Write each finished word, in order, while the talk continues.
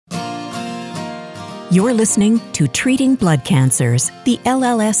You're listening to Treating Blood Cancers, the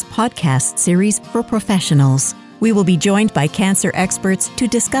LLS podcast series for professionals. We will be joined by cancer experts to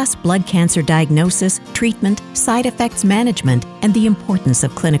discuss blood cancer diagnosis, treatment, side effects management, and the importance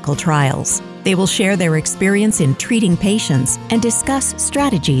of clinical trials. They will share their experience in treating patients and discuss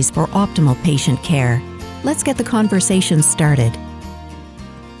strategies for optimal patient care. Let's get the conversation started.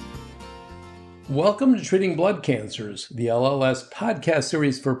 Welcome to Treating Blood Cancers, the LLS podcast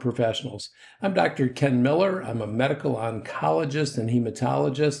series for professionals. I'm Dr. Ken Miller. I'm a medical oncologist and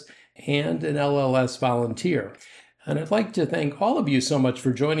hematologist and an LLS volunteer. And I'd like to thank all of you so much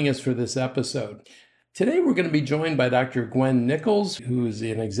for joining us for this episode. Today we're going to be joined by Dr. Gwen Nichols, who is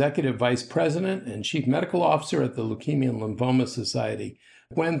an Executive Vice President and Chief Medical Officer at the Leukemia and Lymphoma Society.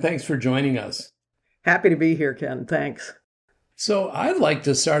 Gwen, thanks for joining us. Happy to be here, Ken. Thanks. So I'd like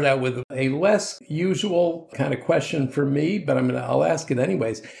to start out with a less usual kind of question for me, but I'll ask it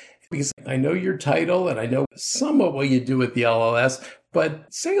anyways, because I know your title and I know somewhat what you do at the LLS,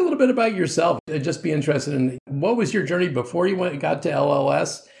 but say a little bit about yourself. I'd just be interested in what was your journey before you got to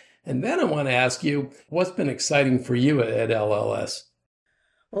LLS? And then I want to ask you, what's been exciting for you at LLS?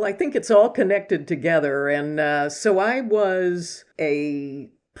 Well, I think it's all connected together. And so I was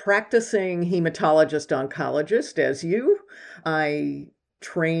a practicing hematologist-oncologist, as you. I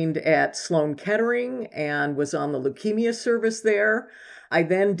trained at Sloan Kettering and was on the leukemia service there. I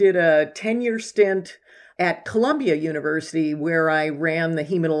then did a 10-year stint at Columbia University where I ran the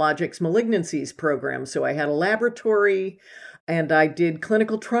hematologics malignancies program. So I had a laboratory and I did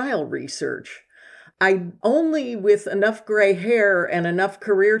clinical trial research. I only with enough gray hair and enough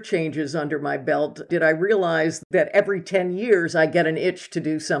career changes under my belt did I realize that every 10 years I get an itch to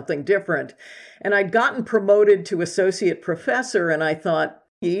do something different. And I'd gotten promoted to associate professor, and I thought,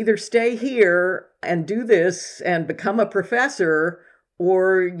 you either stay here and do this and become a professor,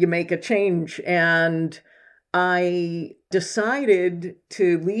 or you make a change. And I decided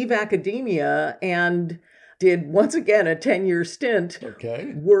to leave academia and did once again a 10-year stint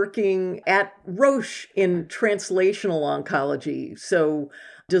working at Roche in translational oncology. So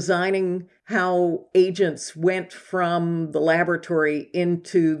designing how agents went from the laboratory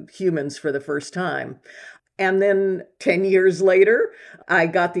into humans for the first time. And then 10 years later, I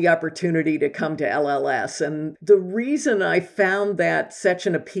got the opportunity to come to LLS. And the reason I found that such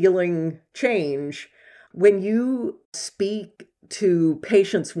an appealing change, when you speak to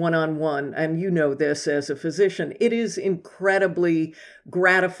patients one-on-one, and you know this as a physician, it is incredibly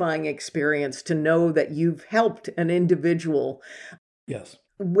gratifying experience to know that you've helped an individual. Yes.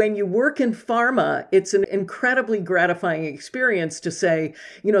 When you work in pharma, it's an incredibly gratifying experience to say,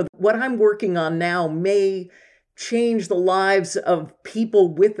 what I'm working on now may change the lives of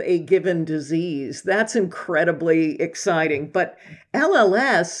people with a given disease. That's incredibly exciting. But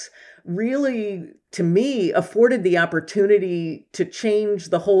LLS really, to me, afforded the opportunity to change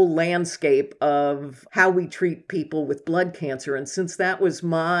the whole landscape of how we treat people with blood cancer. And since that was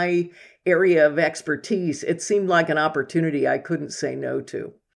my area of expertise, it seemed like an opportunity I couldn't say no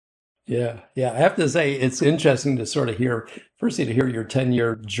to. Yeah. I have to say, it's interesting to sort of hear your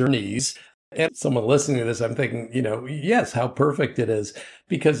 10-year journeys. And someone listening to this, I'm thinking, yes, how perfect it is,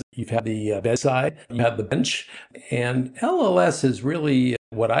 because you've had the bedside, you had the bench, and LLS is really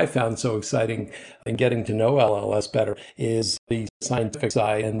what I found so exciting in getting to know LLS better is the scientific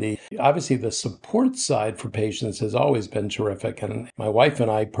side, and obviously the support side for patients has always been terrific. And my wife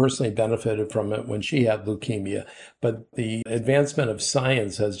and I personally benefited from it when she had leukemia, but the advancement of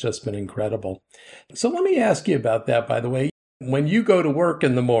science has just been incredible. So let me ask you about that, by the way. When you go to work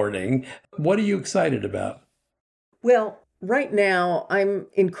in the morning, what are you excited about? Well, right now, I'm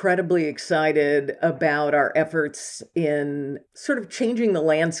incredibly excited about our efforts in sort of changing the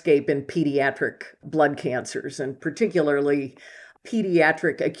landscape in pediatric blood cancers, and particularly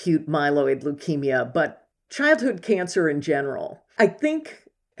pediatric acute myeloid leukemia, but childhood cancer in general. I think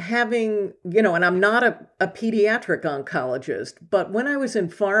having, and I'm not a pediatric oncologist, but when I was in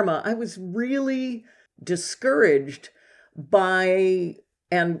pharma, I was really discouraged by,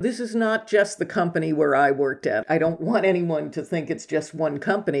 and this is not just the company where I worked at. I don't want anyone to think it's just one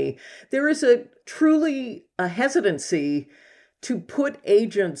company. There is truly a hesitancy to put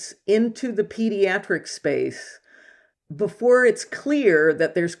agents into the pediatric space before it's clear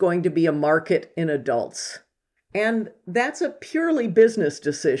that there's going to be a market in adults. And that's a purely business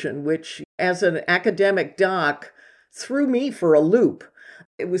decision, which as an academic doc threw me for a loop.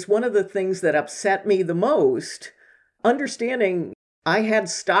 It was one of the things that upset me the most. Understanding I had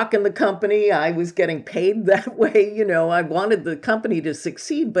stock in the company, I was getting paid that way, I wanted the company to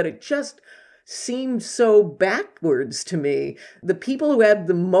succeed, but it just seemed so backwards to me. The people who had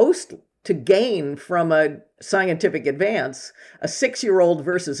the most to gain from a scientific advance, a 6-year-old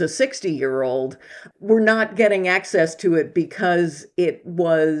versus a 60-year-old, were not getting access to it because it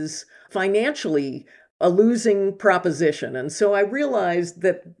was financially a losing proposition. And so I realized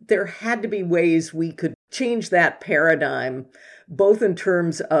that there had to be ways we could change that paradigm, both in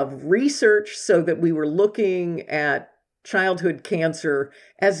terms of research, so that we were looking at childhood cancer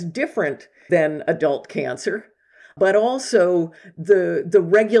as different than adult cancer, but also the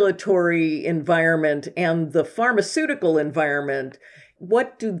regulatory environment and the pharmaceutical environment.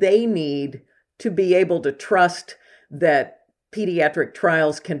 What do they need to be able to trust that pediatric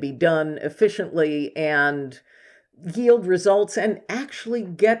trials can be done efficiently and yield results and actually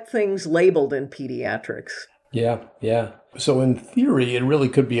get things labeled in pediatrics? Yeah, yeah. So in theory, it really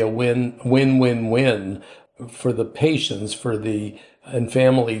could be a win-win-win for the patients, and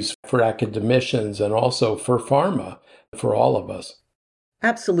families, for academicians, and also for pharma, for all of us.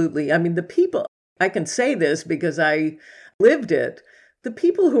 Absolutely. I mean, the people, I can say this because I lived it, the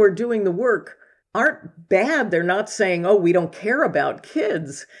people who are doing the work aren't bad. They're not saying, oh, we don't care about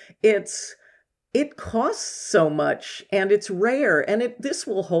kids. It costs so much and it's rare. And this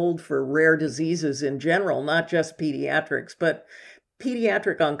will hold for rare diseases in general, not just pediatrics, but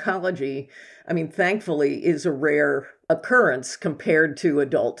pediatric oncology, I mean, thankfully, is a rare occurrence compared to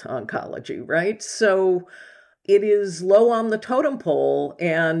adult oncology, right? So it is low on the totem pole,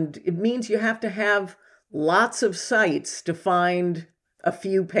 and it means you have to have lots of sites to find a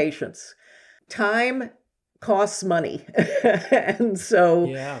few patients. Time costs money. And so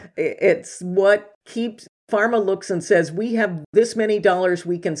it's what keeps pharma looks and says, we have this many dollars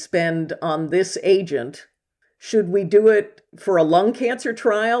we can spend on this agent. Should we do it for a lung cancer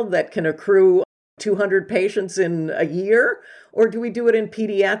trial that can accrue 200 patients in a year? Or do we do it in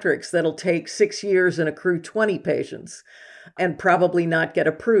pediatrics that'll take 6 years and accrue 20 patients and probably not get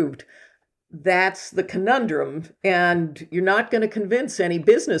approved? That's the conundrum. And you're not going to convince any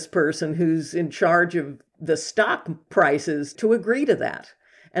business person who's in charge of the stock prices to agree to that.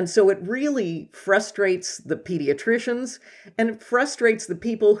 And so it really frustrates the pediatricians, and it frustrates the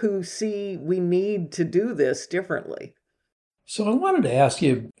people who see we need to do this differently. So I wanted to ask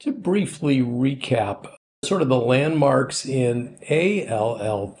you to briefly recap sort of the landmarks in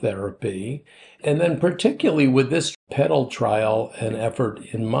ALL therapy, and then particularly with this PEDAL trial and effort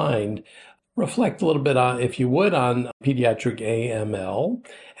in mind, reflect a little bit on, if you would, on pediatric AML.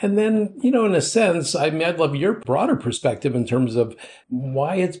 And then, in a sense, I'd love your broader perspective in terms of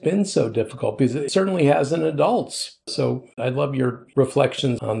why it's been so difficult, because it certainly has in adults. So I'd love your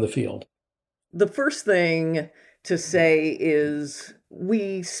reflections on the field. The first thing to say is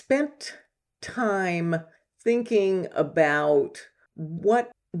we spent time thinking about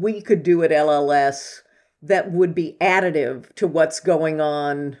what we could do at LLS that would be additive to what's going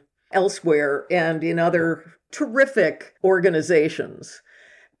on elsewhere and in other terrific organizations.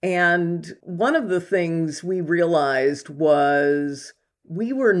 And one of the things we realized was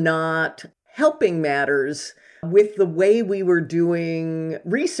we were not helping matters with the way we were doing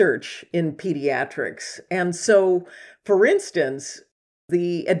research in pediatrics. And so, for instance,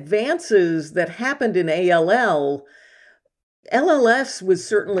 the advances that happened in ALL, LLS was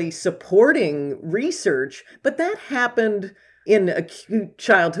certainly supporting research, but that happened in acute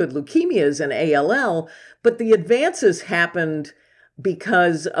childhood leukemias and ALL, but the advances happened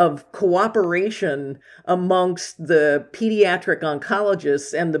because of cooperation amongst the pediatric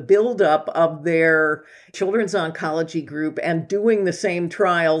oncologists and the buildup of their children's oncology group and doing the same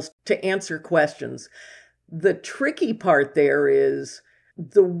trials to answer questions. The tricky part there is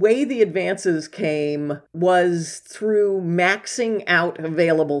the way the advances came was through maxing out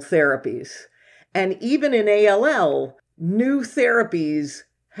available therapies. And even in ALL, new therapies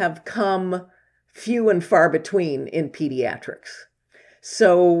have come few and far between in pediatrics.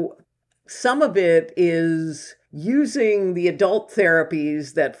 So some of it is using the adult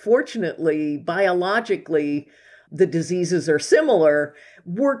therapies that, fortunately, biologically, the diseases are similar,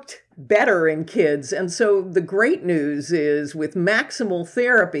 worked better in kids. And so the great news is with maximal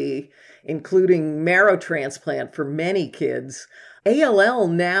therapy, including marrow transplant for many kids, ALL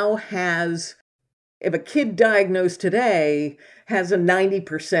now has, if a kid diagnosed today, has a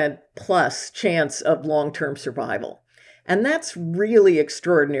 90% plus chance of long-term survival. And that's really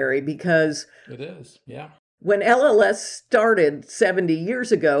extraordinary because it is, yeah. When LLS started 70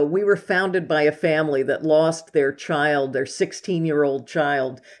 years ago, we were founded by a family that lost their child, their 16-year-old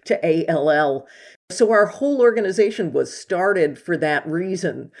child, to ALL. So our whole organization was started for that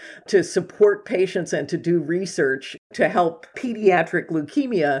reason, to support patients and to do research to help pediatric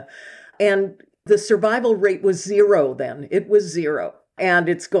leukemia. And the survival rate was zero then. It was zero. And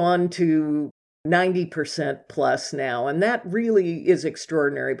it's gone to 90% plus now. And that really is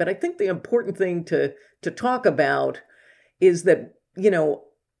extraordinary. But I think the important thing to talk about is that,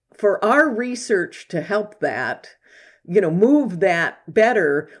 for our research to help that, move that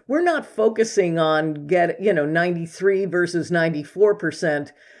better, we're not focusing on 93 versus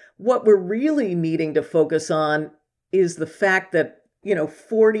 94%. What we're really needing to focus on is the fact that,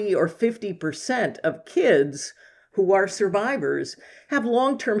 40 or 50% of kids who are survivors have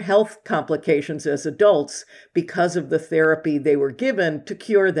long-term health complications as adults because of the therapy they were given to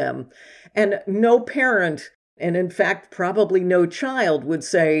cure them. And no parent, and in fact, probably no child, would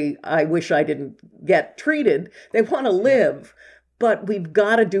say, I wish I didn't get treated. They want to live, but we've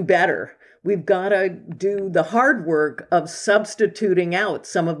got to do better. We've got to do the hard work of substituting out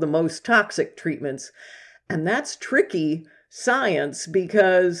some of the most toxic treatments. And that's tricky science,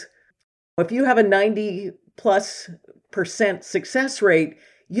 because if you have a 90+% success rate,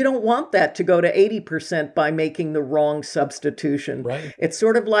 you don't want that to go to 80% by making the wrong substitution. Right. It's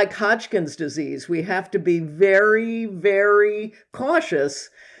sort of like Hodgkin's disease. We have to be very, very cautious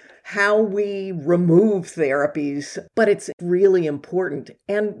how we remove therapies, but it's really important.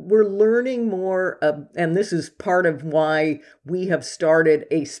 And we're learning more, and this is part of why we have started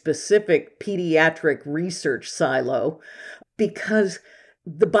a specific pediatric research silo, because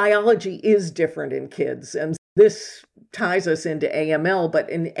the biology is different in kids. And this ties us into AML, but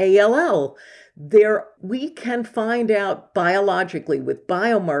in ALL, we can find out biologically with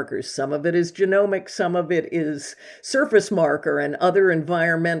biomarkers. Some of it is genomic, some of it is surface marker, and other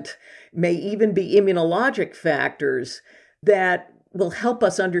environment, may even be immunologic factors that will help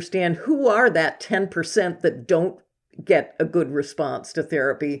us understand who are that 10% that don't get a good response to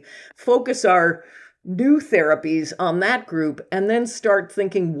therapy. Focus our new therapies on that group, and then start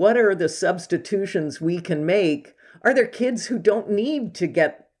thinking, what are the substitutions we can make? Are there kids who don't need to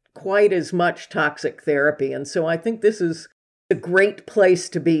get quite as much toxic therapy? And so I think this is a great place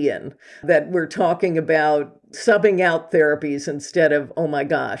to be in, that we're talking about subbing out therapies instead of, oh my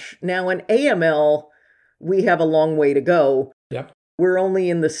gosh. Now in AML, we have a long way to go. Yep. We're only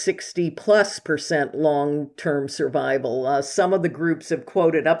in the 60+% long-term survival. Some of the groups have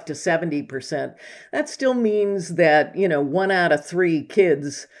quoted up to 70%. That still means that, 1 out of 3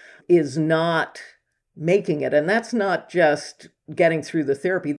 kids is not making it. And that's not just getting through the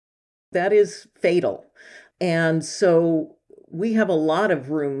therapy. That is fatal. And so we have a lot of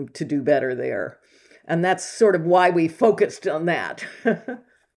room to do better there. And that's sort of why we focused on that.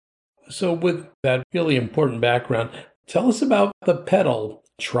 So with that really important background, tell us about the PETAL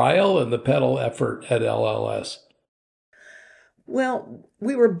trial and the PETAL effort at LLS. Well,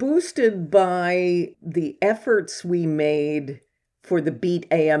 we were boosted by the efforts we made for the Beat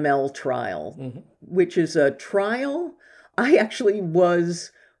AML trial, which is a trial. I actually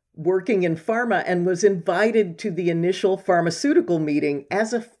was working in pharma and was invited to the initial pharmaceutical meeting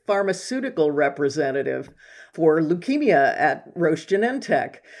as a pharmaceutical representative for leukemia at Roche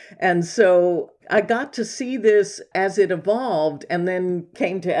Genentech. And so I got to see this as it evolved and then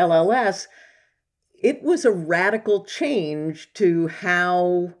came to LLS. It was a radical change to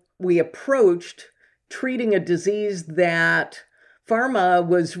how we approached treating a disease that pharma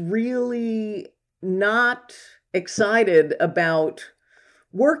was really not excited about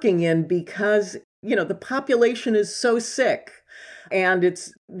working in, because, the population is so sick and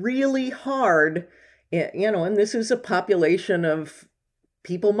it's really hard, and this is a population of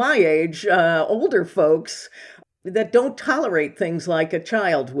people my age, older folks, that don't tolerate things like a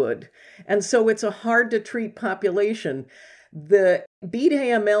child would. And so it's a hard to treat population. The Beat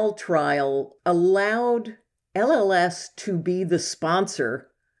AML trial allowed LLS to be the sponsor,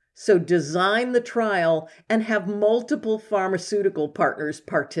 so design the trial and have multiple pharmaceutical partners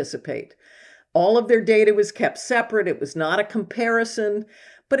participate. All of their data was kept separate. It was not a comparison,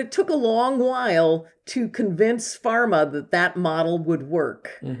 but it took a long while to convince pharma that that model would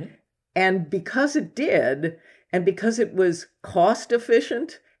work. Mm-hmm. And because it did, and because it was cost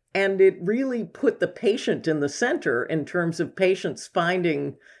efficient, and it really put the patient in the center in terms of patients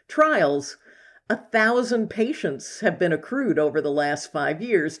finding trials, 1,000 patients have been accrued over the last 5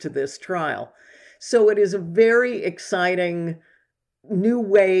 years to this trial. So it is a very exciting new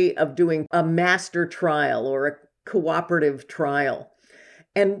way of doing a master trial or a cooperative trial.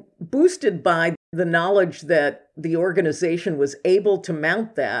 And boosted by the knowledge that the organization was able to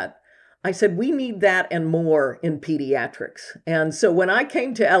mount that, I said, we need that and more in pediatrics. And so when I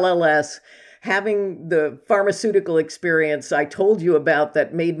came to LLS, having the pharmaceutical experience I told you about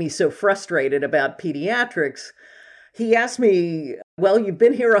that made me so frustrated about pediatrics, he asked me, well, you've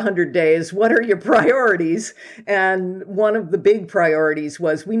been here 100 days. What are your priorities? And one of the big priorities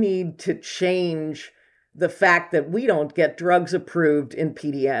was we need to change the fact that we don't get drugs approved in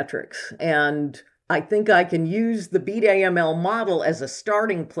pediatrics. And I think I can use the Beat AML model as a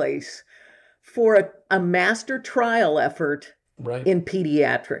starting place for a master trial effort in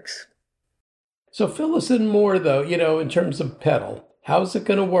pediatrics. So fill us in more, though, in terms of PEDAL. How's it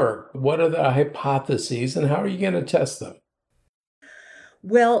going to work? What are the hypotheses and how are you going to test them?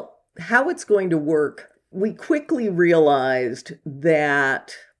 Well, how it's going to work, we quickly realized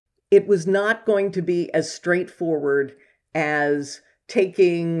that it was not going to be as straightforward as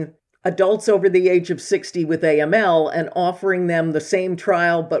taking adults over the age of 60 with AML and offering them the same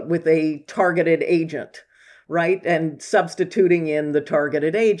trial but with a targeted agent, right? And substituting in the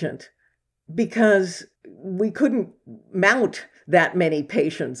targeted agent. Because we couldn't mount that many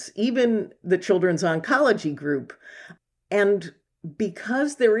patients, even the Children's Oncology Group. And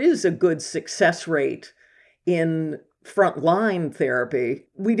because there is a good success rate in frontline therapy,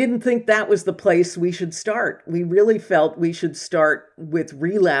 we didn't think that was the place we should start. We really felt we should start with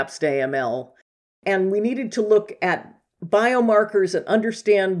relapsed AML. And we needed to look at biomarkers and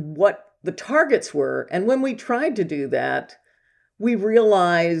understand what the targets were. And when we tried to do that, we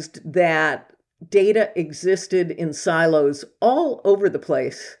realized that data existed in silos all over the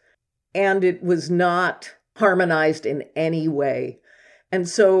place, and it was not harmonized in any way. And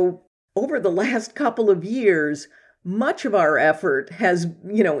so over the last couple of years, much of our effort has,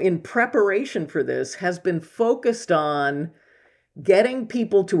 in preparation for this, has been focused on getting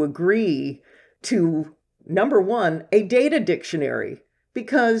people to agree to, number one, a data dictionary,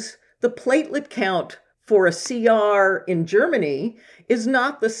 because the platelet count for a CR in Germany is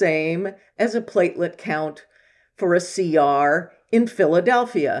not the same as a platelet count for a CR in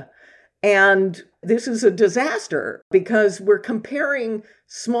Philadelphia. And this is a disaster because we're comparing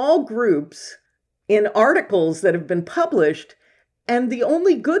small groups in articles that have been published, and the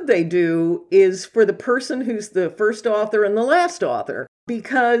only good they do is for the person who's the first author and the last author,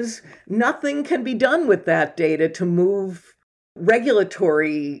 because nothing can be done with that data to move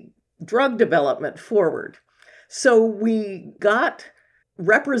regulatory drug development forward. So we got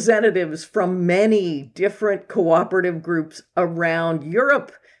representatives from many different cooperative groups around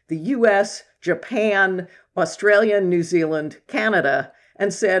Europe, the US, Japan, Australia, New Zealand, Canada,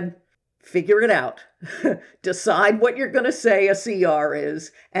 and said, figure it out. Decide what you're going to say a CR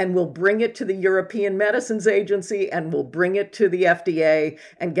is, and we'll bring it to the European Medicines Agency, and we'll bring it to the FDA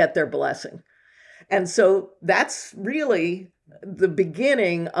and get their blessing. And so that's really the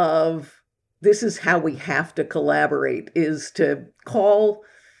beginning of this is how we have to collaborate, is to call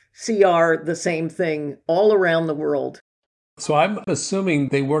CR the same thing all around the world. So I'm assuming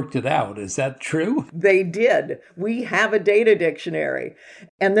they worked it out. Is that true? They did. We have a data dictionary.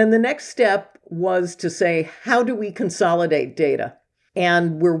 And then the next step was to say, how do we consolidate data?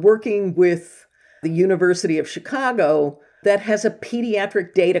 And we're working with the University of Chicago that has a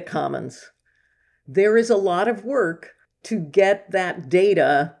pediatric data commons. There is a lot of work to get that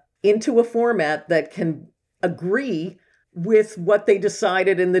data into a format that can agree with what they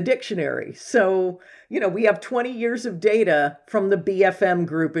decided in the dictionary. So, we have 20 years of data from the BFM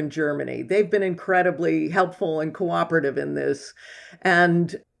group in Germany. They've been incredibly helpful and cooperative in this.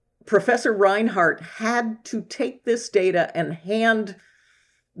 And Professor Reinhardt had to take this data and hand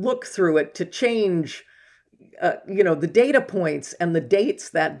look through it to change, the data points and the dates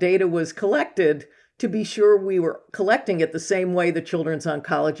that data was collected to be sure we were collecting it the same way the Children's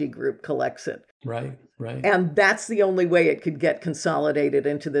Oncology Group collects it. Right. And that's the only way it could get consolidated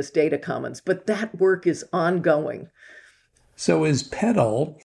into this data commons. But that work is ongoing. So is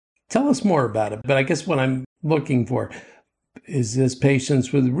PEDAL, tell us more about it. But I guess what I'm looking for is this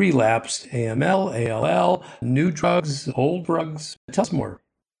patients with relapsed AML, ALL, new drugs, old drugs? Tell us more.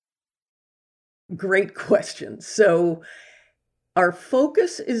 Great question. So our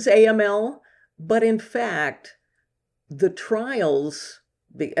focus is AML, but in fact, the trials,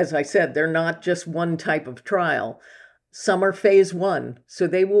 as I said, they're not just one type of trial. Some are phase 1, so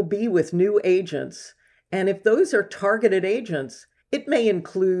they will be with new agents. And if those are targeted agents, it may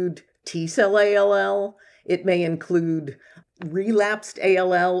include T-cell ALL, it may include relapsed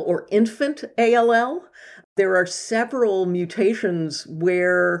ALL or infant ALL. There are several mutations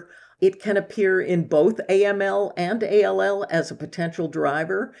where it can appear in both AML and ALL as a potential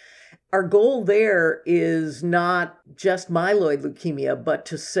driver. Our goal there is not just myeloid leukemia, but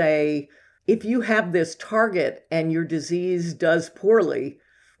to say, if you have this target and your disease does poorly,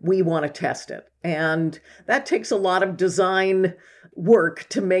 we want to test it. And that takes a lot of design work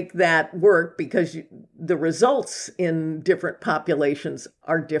to make that work because the results in different populations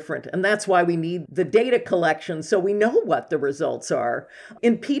are different. And that's why we need the data collection so we know what the results are.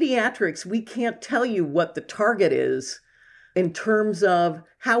 In pediatrics, we can't tell you what the target is in terms of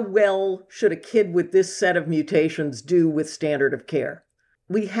how well should a kid with this set of mutations do with standard of care.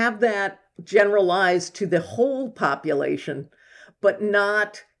 We have that generalized to the whole population, but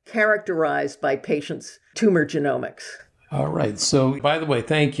not characterized by patients' tumor genomics. All right. So, by the way,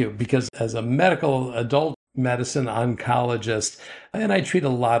 thank you, because as a medical adult medicine oncologist, and I treat a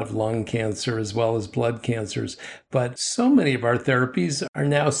lot of lung cancer as well as blood cancers, but so many of our therapies are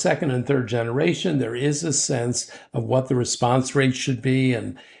now second and third generation. There is a sense of what the response rate should be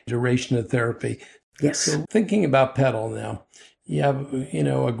and duration of therapy. Yes. So thinking about PETAL now, you have,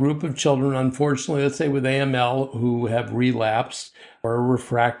 a group of children, unfortunately, let's say with AML, who have relapsed or are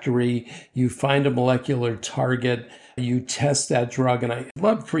refractory. You find a molecular target, you test that drug, and I'd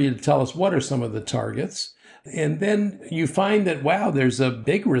love for you to tell us what are some of the targets. And then you find that, wow, there's a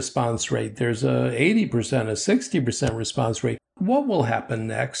big response rate. There's a 80%, a 60% response rate. What will happen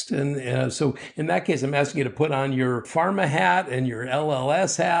next? And so in that case, I'm asking you to put on your pharma hat and your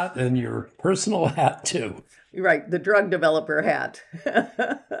LLS hat and your personal hat too. Right, the drug developer hat.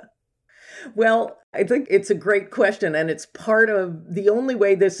 Well, I think it's a great question, and it's part of the only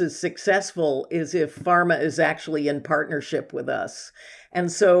way this is successful is if pharma is actually in partnership with us.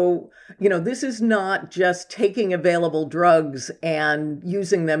 And so, this is not just taking available drugs and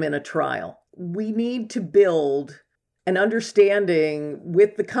using them in a trial. We need to build an understanding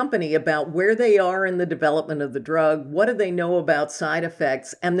with the company about where they are in the development of the drug, what do they know about side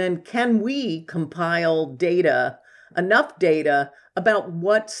effects, and then can we compile data, enough data, about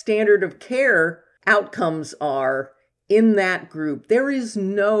what standard of care outcomes are in that group. There is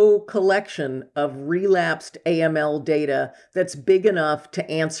no collection of relapsed AML data that's big enough to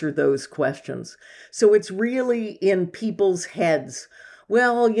answer those questions. So it's really in people's heads.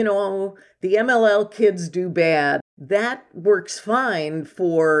 Well, the MLL kids do bad. That works fine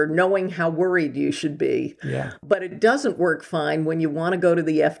for knowing how worried you should be. Yeah. But it doesn't work fine when you want to go to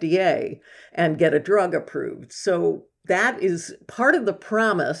the FDA and get a drug approved. So that is part of the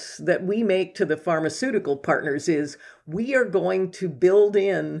promise that we make to the pharmaceutical partners is we are going to build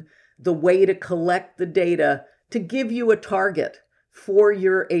in the way to collect the data to give you a target for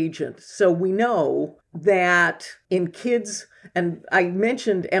your agent. So we know that in kids, and I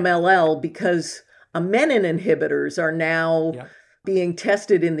mentioned MLL because menin inhibitors are now being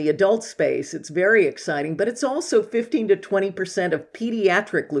tested in the adult space. It's very exciting, but it's also 15 to 20% of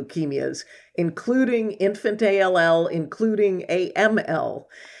pediatric leukemias, including infant ALL, including AML.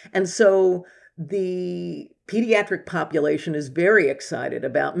 And so the pediatric population is very excited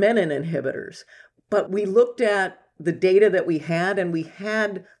about menin inhibitors. But we looked at the data that we had, and we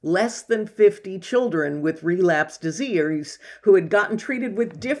had less than 50 children with relapsed disease who had gotten treated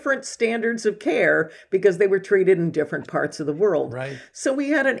with different standards of care because they were treated in different parts of the world. Right. So we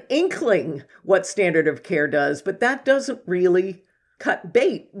had an inkling what standard of care does, but that doesn't really cut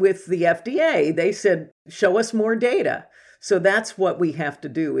bait with the FDA. They said, show us more data. So that's what we have to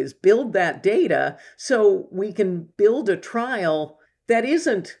do is build that data so we can build a trial that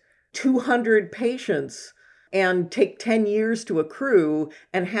isn't 200 patients and take 10 years to accrue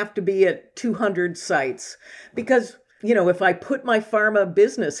and have to be at 200 sites. Because, if I put my pharma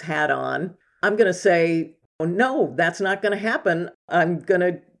business hat on, I'm going to say, oh, no, that's not going to happen. I'm going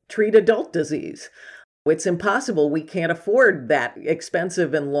to treat adult disease. It's impossible. We can't afford that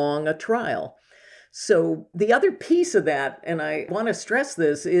expensive and long a trial. So the other piece of that, and I want to stress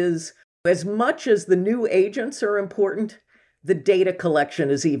this, is as much as the new agents are important, the data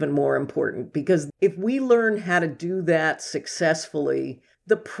collection is even more important, because if we learn how to do that successfully,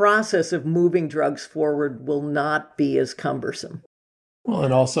 the process of moving drugs forward will not be as cumbersome. Well,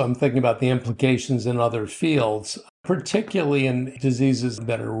 and also I'm thinking about the implications in other fields, particularly in diseases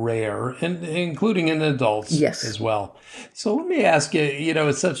that are rare, and including in adults as well. So let me ask you,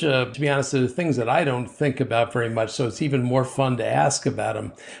 it's such to be honest, there are things that I don't think about very much, so it's even more fun to ask about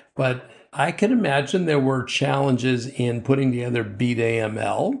them. But I can imagine there were challenges in putting together Beat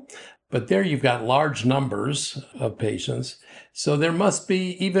AML, but there you've got large numbers of patients. So there must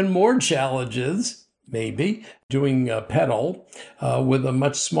be even more challenges, maybe, doing PETAL with a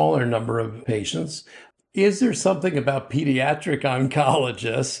much smaller number of patients. Is there something about pediatric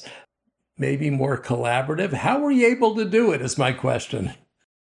oncologists, maybe more collaborative? How were you able to do it is my question.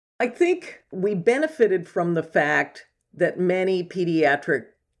 I think we benefited from the fact that many pediatric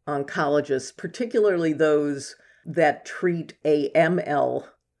oncologists, particularly those that treat AML,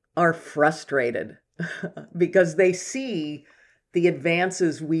 are frustrated because they see the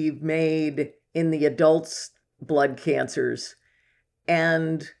advances we've made in the adults' blood cancers,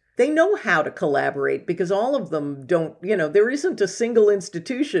 and they know how to collaborate because all of them don't, there isn't a single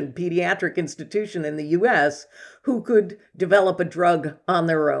institution, pediatric institution in the US, who could develop a drug on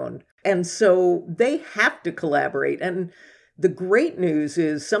their own. And so they have to collaborate. And the great news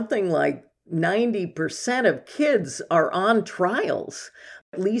is something like 90% of kids are on trials,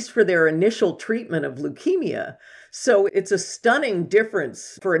 at least for their initial treatment of leukemia. So it's a stunning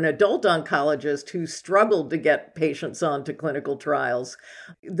difference for an adult oncologist who struggled to get patients onto clinical trials.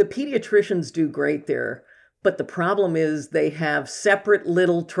 The pediatricians do great there, but the problem is they have separate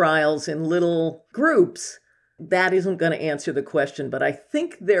little trials in little groups. That isn't going to answer the question, but I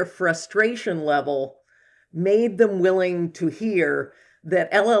think their frustration level made them willing to hear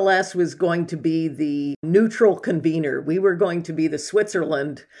that LLS was going to be the neutral convener. We were going to be the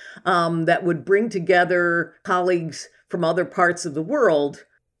Switzerland that would bring together colleagues from other parts of the world.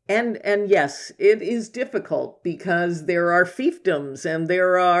 And yes, it is difficult because there are fiefdoms and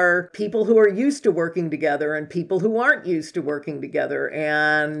there are people who are used to working together and people who aren't used to working together.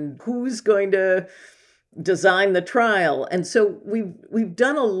 And who's going to design the trial? And so we've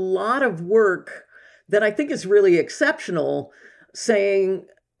done a lot of work that I think is really exceptional, saying,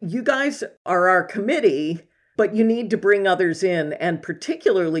 you guys are our committee, but you need to bring others in. And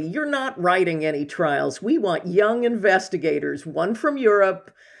particularly, you're not writing any trials. We want young investigators, one from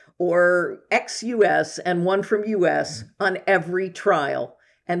Europe or ex-US and one from US on every trial.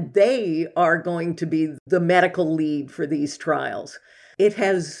 And they are going to be the medical lead for these trials. It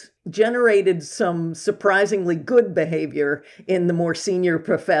has generated some surprisingly good behavior in the more senior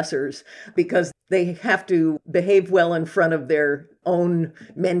professors because they have to behave well in front of their own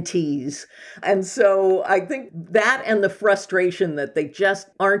mentees. And so I think that and the frustration that they just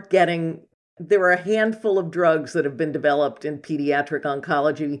aren't getting. There are a handful of drugs that have been developed in pediatric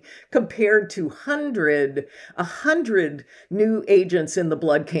oncology compared to 100 new agents in the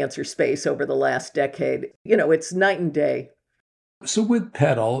blood cancer space over the last decade. It's night and day. So with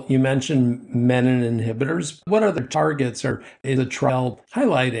PETAL, you mentioned menin inhibitors. What other targets is the trial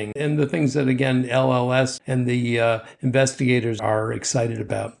highlighting and the things that, again, LLS and the investigators are excited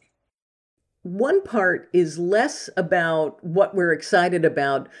about? One part is less about what we're excited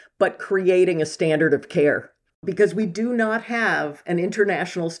about, but creating a standard of care. Because we do not have an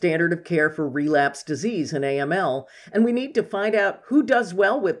international standard of care for relapse disease in AML. And we need to find out who does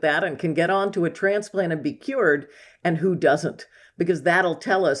well with that and can get onto a transplant and be cured and who doesn't, because that'll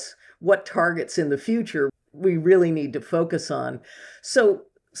tell us what targets in the future we really need to focus on. So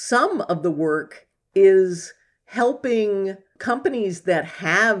some of the work is helping companies that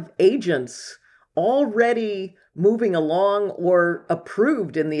have agents already moving along or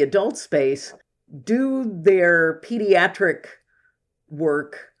approved in the adult space do their pediatric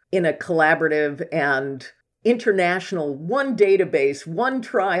work in a collaborative and international, one database, one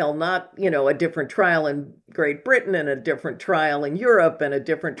trial, not, a different trial in Great Britain and a different trial in Europe and a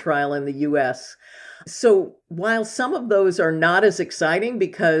different trial in the US. So while some of those are not as exciting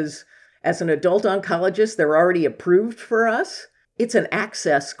because as an adult oncologist, they're already approved for us, it's an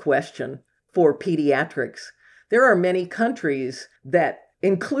access question for pediatrics. There are many countries that,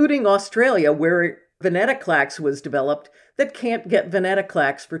 including Australia, where venetoclax was developed, that can't get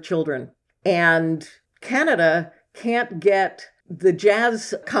venetoclax for children. And Canada can't get the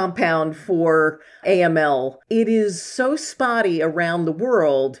Jazz compound for AML. It is so spotty around the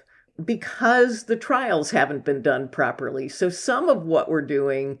world because the trials haven't been done properly. So some of what we're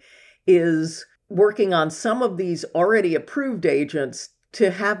doing is working on some of these already approved agents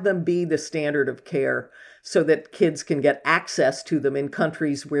to have them be the standard of care so that kids can get access to them in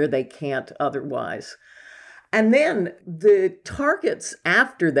countries where they can't otherwise. And then the targets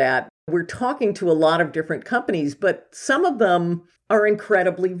after that, we're talking to a lot of different companies, but some of them are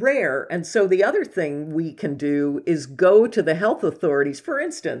incredibly rare. And so the other thing we can do is go to the health authorities. For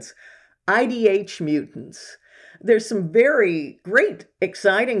instance, IDH mutants. There's some very great,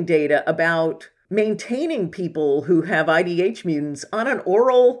 exciting data about maintaining people who have IDH mutants on an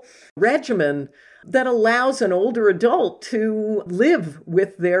oral regimen that allows an older adult to live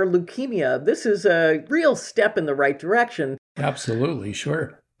with their leukemia. This is a real step in the right direction. Absolutely,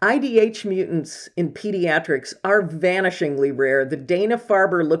 sure. IDH mutants in pediatrics are vanishingly rare. The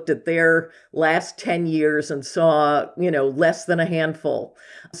Dana-Farber looked at their last 10 years and saw, less than a handful.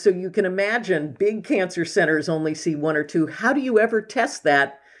 So you can imagine big cancer centers only see one or two. How do you ever test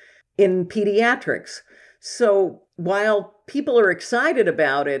that in pediatrics? So while people are excited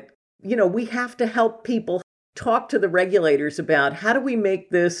about it, we have to help people talk to the regulators about how do we make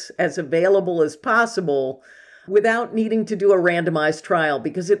this as available as possible without needing to do a randomized trial,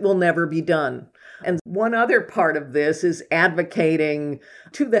 because it will never be done. And one other part of this is advocating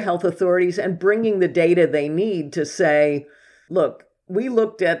to the health authorities and bringing the data they need to say, look, we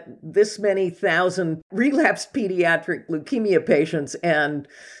looked at this many thousand relapsed pediatric leukemia patients and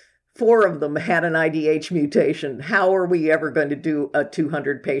 4 of them had an IDH mutation. How are we ever going to do a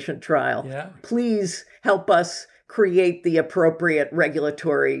 200 patient trial? Yeah. Please help us create the appropriate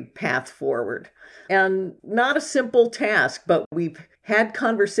regulatory path forward. And not a simple task, but we've had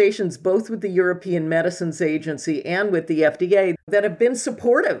conversations both with the European Medicines Agency and with the FDA that have been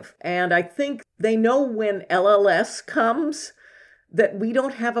supportive. And I think they know when LLS comes that we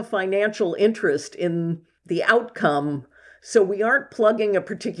don't have a financial interest in the outcome. So we aren't plugging a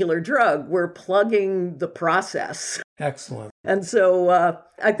particular drug, we're plugging the process. Excellent. And so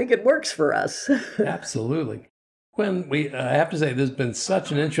I think it works for us. Absolutely. Gwen, I have to say, there's been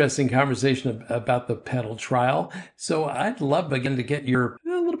such an interesting conversation about the PEDAL trial. So I'd love, again, to get a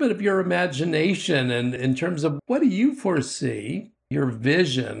little bit of your imagination and in terms of what do you foresee, your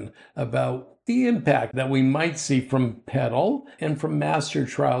vision about the impact that we might see from PEDAL and from master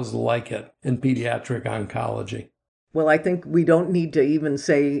trials like it in pediatric oncology. Well, I think we don't need to even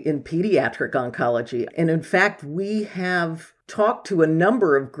say in pediatric oncology. And in fact, we have talked to a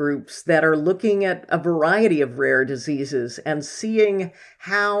number of groups that are looking at a variety of rare diseases and seeing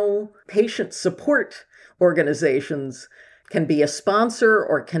how patient support organizations can be a sponsor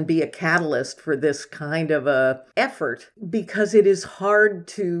or can be a catalyst for this kind of a effort, because it is hard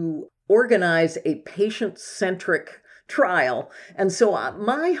to organize a patient-centric trial. And so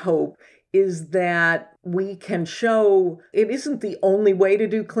my hope is that we can show it isn't the only way to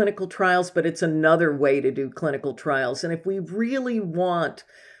do clinical trials, but it's another way to do clinical trials. And if we really want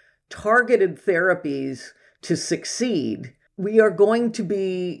targeted therapies to succeed, we are going to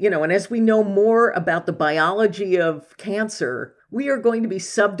be, and as we know more about the biology of cancer, we are going to be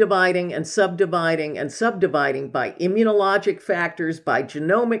subdividing and subdividing and subdividing by immunologic factors, by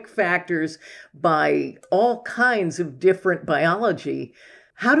genomic factors, by all kinds of different biology.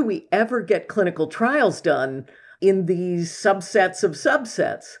 How do we ever get clinical trials done in these subsets of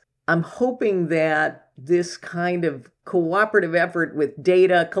subsets? I'm hoping that this kind of cooperative effort with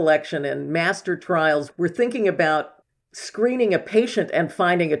data collection and master trials, we're thinking about screening a patient and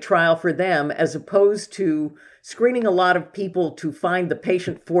finding a trial for them as opposed to screening a lot of people to find the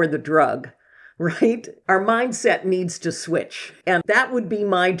patient for the drug, right? Our mindset needs to switch. And that would be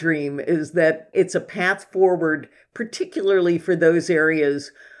my dream, is that it's a path forward, particularly for those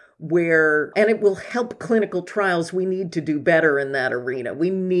areas where, and it will help clinical trials. We need to do better in that arena. We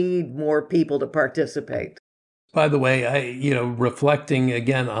need more people to participate. By the way, reflecting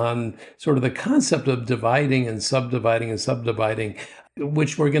again on sort of the concept of dividing and subdividing,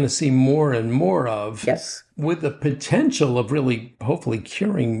 which we're going to see more and more of, yes, with the potential of really hopefully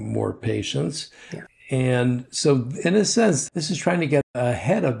curing more patients. Yeah. And so in a sense, this is trying to get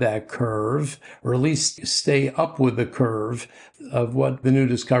ahead of that curve, or at least stay up with the curve of what the new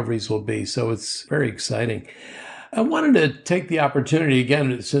discoveries will be. So it's very exciting. I wanted to take the opportunity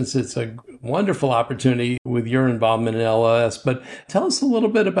again, since it's a wonderful opportunity with your involvement in LLS, but tell us a little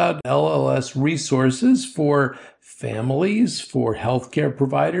bit about LLS resources for families, for healthcare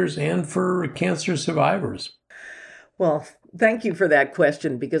providers, and for cancer survivors. Well, thank you for that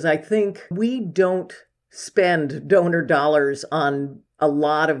question, because I think we don't spend donor dollars on a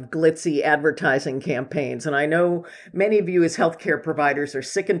lot of glitzy advertising campaigns. And I know many of you as healthcare providers are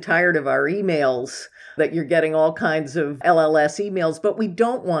sick and tired of our emails, that you're getting all kinds of LLS emails, but we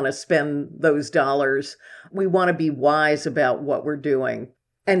don't want to spend those dollars. We want to be wise about what we're doing.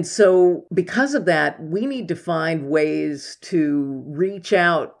 And so because of that, we need to find ways to reach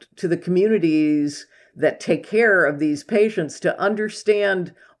out to the communities that take care of these patients to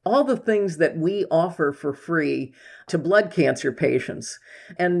understand all the things that we offer for free to blood cancer patients.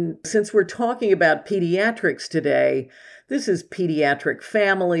 And since we're talking about pediatrics today, this is pediatric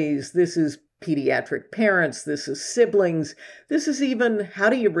families, this is pediatric parents, this is siblings, this is even how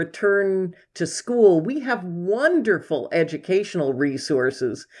do you return to school. We have wonderful educational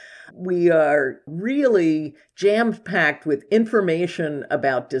resources. We are really jam-packed with information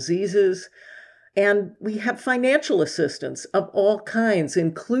about diseases. And we have financial assistance of all kinds,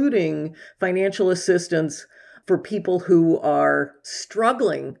 including financial assistance for people who are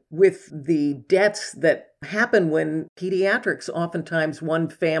struggling with the debts that happen when pediatrics, oftentimes one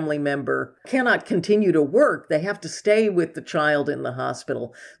family member cannot continue to work. They have to stay with the child in the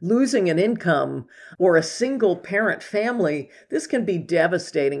hospital. Losing an income or a single parent family, this can be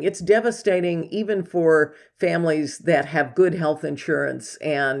devastating. It's devastating even for families that have good health insurance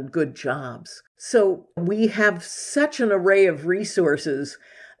and good jobs. So we have such an array of resources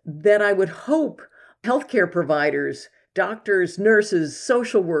that I would hope healthcare providers, doctors, nurses,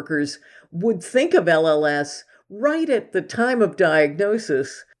 social workers would think of LLS right at the time of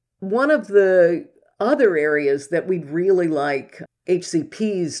diagnosis. One of the other areas that we'd really like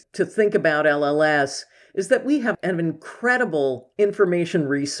HCPs to think about LLS is that we have an incredible information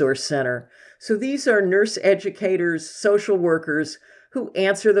resource center. So these are nurse educators, social workers who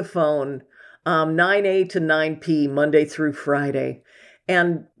answer the phone 9A to 9P, Monday through Friday.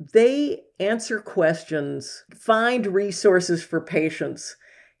 And they answer questions, find resources for patients,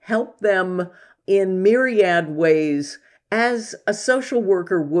 help them in myriad ways as a social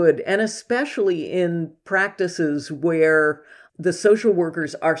worker would, and especially in practices where the social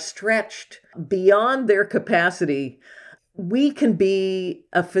workers are stretched beyond their capacity. We can be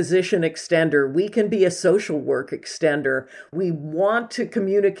a physician extender. We can be a social work extender. We want to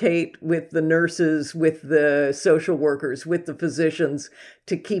communicate with the nurses, with the social workers, with the physicians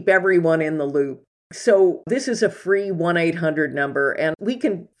to keep everyone in the loop. So this is a free 1-800 number, and we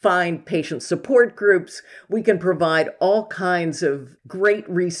can find patient support groups. We can provide all kinds of great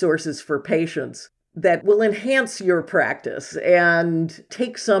resources for patients that will enhance your practice and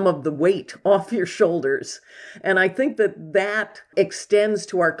take some of the weight off your shoulders. And I think that that extends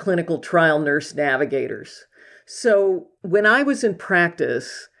to our clinical trial nurse navigators. So when I was in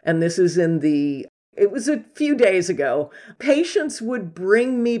practice, and this is it was a few days ago, patients would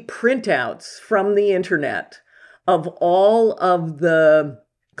bring me printouts from the internet of all of the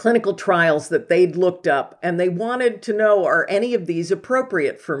clinical trials that they'd looked up, and they wanted to know, are any of these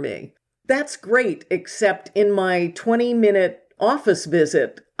appropriate for me? That's great, except in my 20-minute office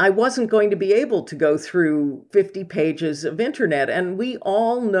visit, I wasn't going to be able to go through 50 pages of internet. And we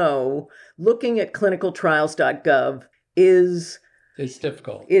all know looking at clinicaltrials.gov is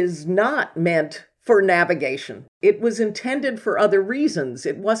difficult. Is not meant for navigation. It was intended for other reasons.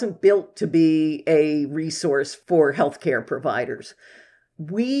 It wasn't built to be a resource for healthcare providers.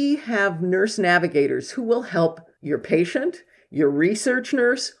 We have nurse navigators who will help your patient, your research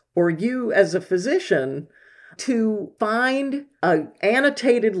nurse, or you as a physician to find an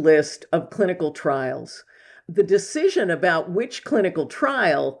annotated list of clinical trials. The decision about which clinical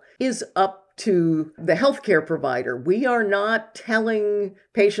trial is up to the healthcare provider. We are not telling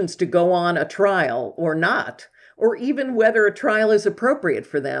patients to go on a trial or not, or even whether a trial is appropriate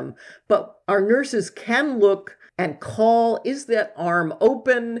for them. But our nurses can look and call, is that arm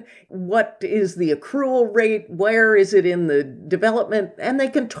open? What is the accrual rate? Where is it in the development? And they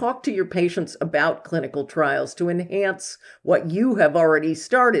can talk to your patients about clinical trials to enhance what you have already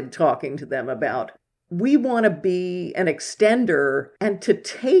started talking to them about. We want to be an extender and to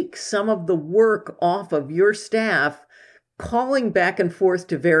take some of the work off of your staff, calling back and forth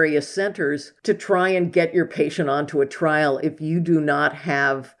to various centers to try and get your patient onto a trial if you do not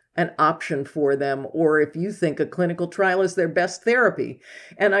have an option for them, or if you think a clinical trial is their best therapy.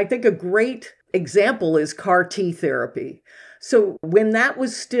 And I think a great example is CAR T therapy. So when that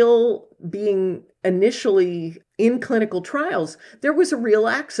was still being initially in clinical trials, there was a real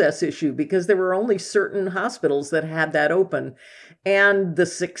access issue because there were only certain hospitals that had that open. And the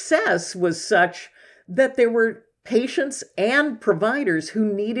success was such that there were patients and providers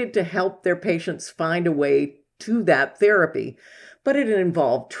who needed to help their patients find a way to that therapy. But it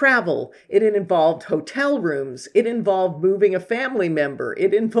involved travel, it involved hotel rooms, it involved moving a family member,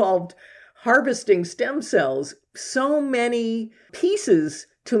 it involved harvesting stem cells, so many pieces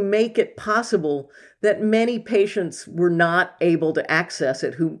to make it possible that many patients were not able to access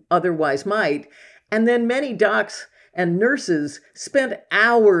it who otherwise might. And then many docs and nurses spent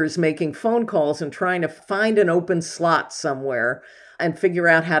hours making phone calls and trying to find an open slot somewhere and figure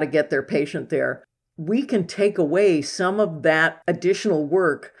out how to get their patient there. We can take away some of that additional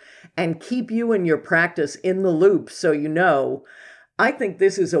work and keep you and your practice in the loop so you know. I think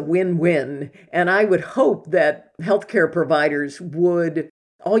this is a win-win, and I would hope that healthcare providers would,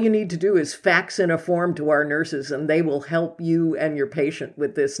 all you need to do is fax in a form to our nurses and they will help you and your patient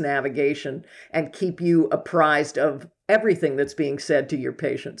with this navigation and keep you apprised of everything that's being said to your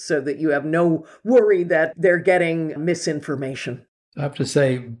patients so that you have no worry that they're getting misinformation. I have to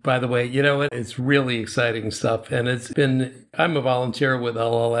say, by the way, it's really exciting stuff. And I'm a volunteer with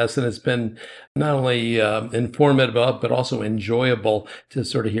LLS, and it's been not only informative, but also enjoyable to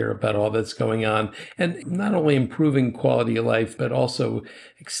sort of hear about all that's going on. And not only improving quality of life, but also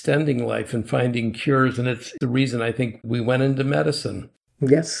extending life and finding cures. And it's the reason I think we went into medicine.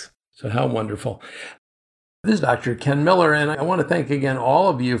 Yes. So how wonderful. This is Dr. Ken Miller, and I want to thank again all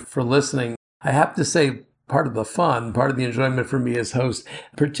of you for listening. I have to say, part of the fun, part of the enjoyment for me as host,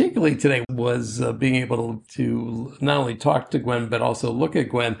 particularly today, was being able to not only talk to Gwen, but also look at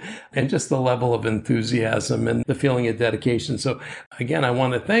Gwen and just the level of enthusiasm and the feeling of dedication. So again, I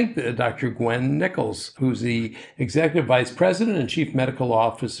want to thank Dr. Gwen Nichols, who's the Executive Vice President and Chief Medical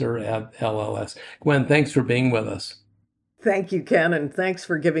Officer at LLS. Gwen, thanks for being with us. Thank you, Ken, and thanks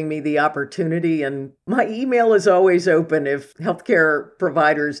for giving me the opportunity. And my email is always open. If healthcare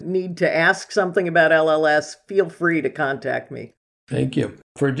providers need to ask something about LLS, feel free to contact me. Thank you.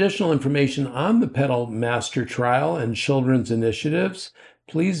 For additional information on the PEDAL Master Trial and children's initiatives,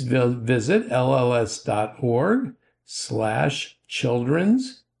 please visit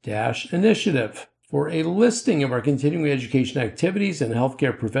lls.org/children's-initiative. For a listing of our continuing education activities and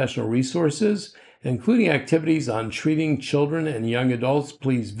healthcare professional resources, including activities on treating children and young adults,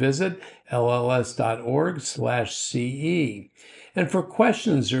 please visit lls.org/CE. And for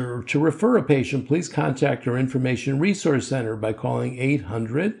questions or to refer a patient, please contact our Information Resource Center by calling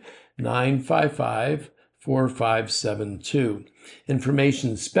 800-955-4572.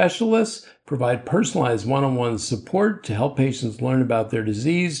 Information specialists provide personalized one-on-one support to help patients learn about their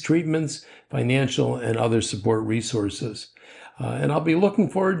disease, treatments, financial, and other support resources. And I'll be looking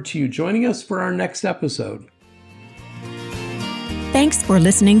forward to you joining us for our next episode. Thanks for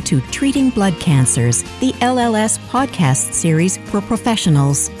listening to Treating Blood Cancers, the LLS podcast series for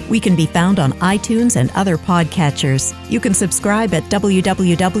professionals. We can be found on iTunes and other podcatchers. You can subscribe at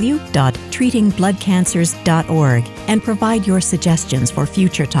www.treatingbloodcancers.org and provide your suggestions for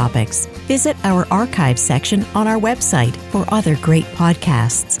future topics. Visit our archives section on our website for other great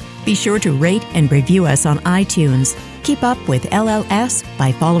podcasts. Be sure to rate and review us on iTunes. Keep up with LLS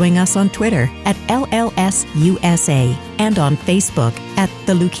by following us on Twitter at LLSUSA and on Facebook at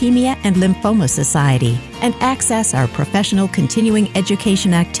the Leukemia and Lymphoma Society, and access our professional continuing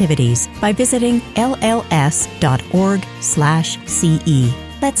education activities by visiting lls.org/CE.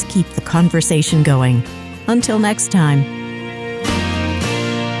 Let's keep the conversation going. Until next time.